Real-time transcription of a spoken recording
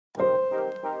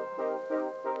Hi,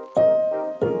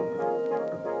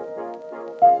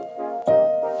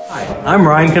 I'm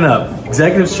Ryan Knupp,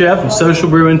 Executive Chef of Social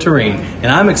Brew in Turin, and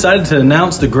I'm excited to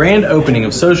announce the grand opening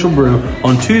of Social Brew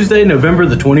on Tuesday, November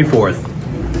the 24th.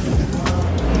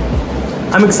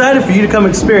 I'm excited for you to come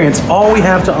experience all we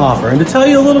have to offer, and to tell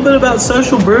you a little bit about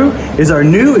Social Brew is our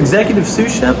new Executive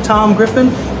Sous Chef, Tom Griffin,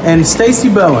 and Stacy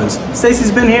Bowens. Stacy's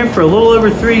been here for a little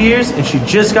over 3 years, and she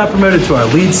just got promoted to our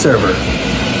lead server.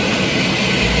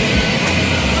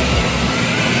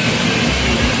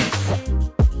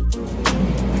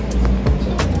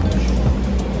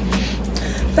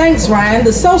 Thanks, Ryan.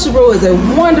 The Social Brew is a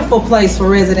wonderful place for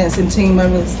residents and team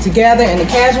members to gather in a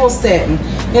casual setting.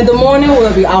 In the morning,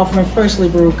 we'll be offering freshly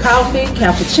brewed coffee,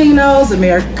 cappuccinos,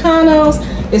 Americanos,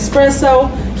 espresso,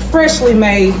 freshly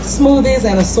made smoothies,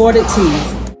 and assorted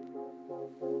teas.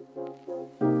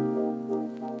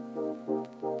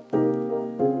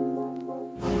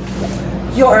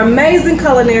 Your amazing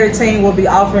culinary team will be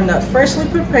offering up freshly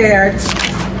prepared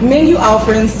menu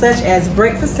offerings such as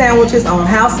breakfast sandwiches on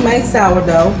house-made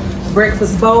sourdough,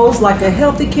 breakfast bowls like a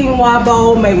healthy quinoa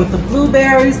bowl made with the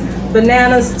blueberries,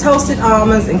 bananas, toasted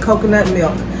almonds, and coconut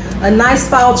milk. A nice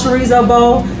fall chorizo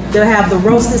bowl. They'll have the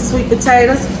roasted sweet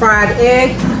potatoes, fried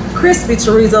egg, crispy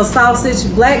chorizo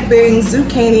sausage, black beans,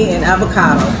 zucchini, and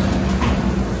avocado.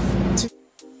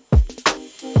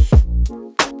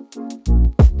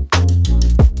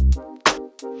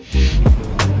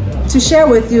 To share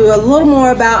with you a little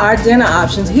more about our dinner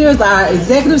options, here's our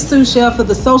Executive Sous Chef for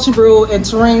the Social Brew in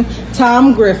Turin,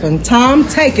 Tom Griffin. Tom,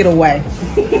 take it away.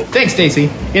 Thanks, Stacy.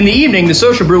 In the evening, the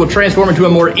Social Brew will transform into a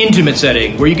more intimate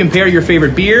setting where you can pair your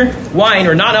favorite beer, wine,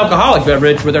 or non-alcoholic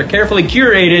beverage with our carefully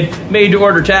curated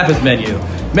made-to-order tapas menu.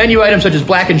 Menu items such as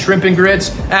blackened shrimp and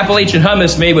grits, Appalachian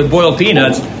hummus made with boiled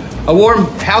peanuts, a warm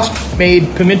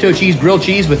house-made pimento cheese grilled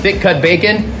cheese with thick-cut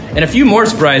bacon, and a few more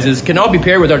surprises can all be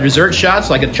paired with our dessert shots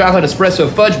like a chocolate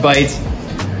espresso fudge bites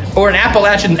or an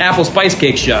Appalachian apple spice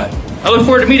cake shot. I look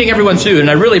forward to meeting everyone soon, and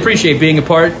I really appreciate being a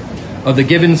part of the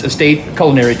Givens Estate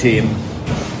culinary team.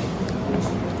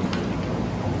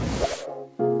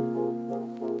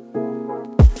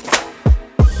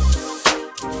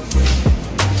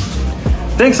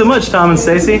 Thanks so much, Tom and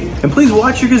Stacy, and please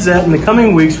watch your Gazette in the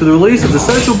coming weeks for the release of the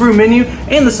Social Brew menu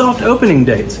and the soft opening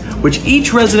dates, which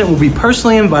each resident will be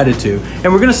personally invited to. And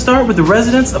we're going to start with the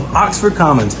residents of Oxford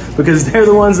Commons, because they're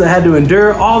the ones that had to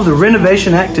endure all of the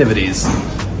renovation activities.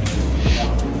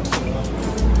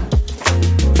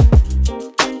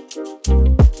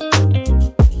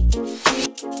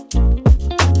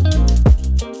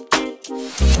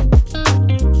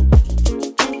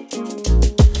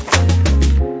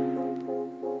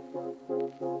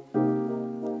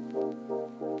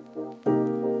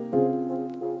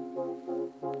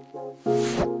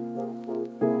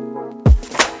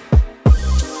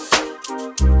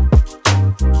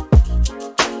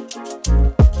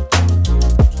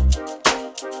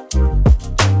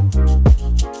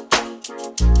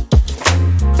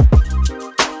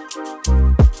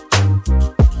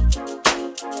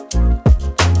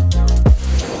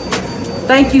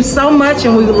 Thank you so much,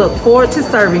 and we look forward to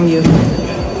serving you.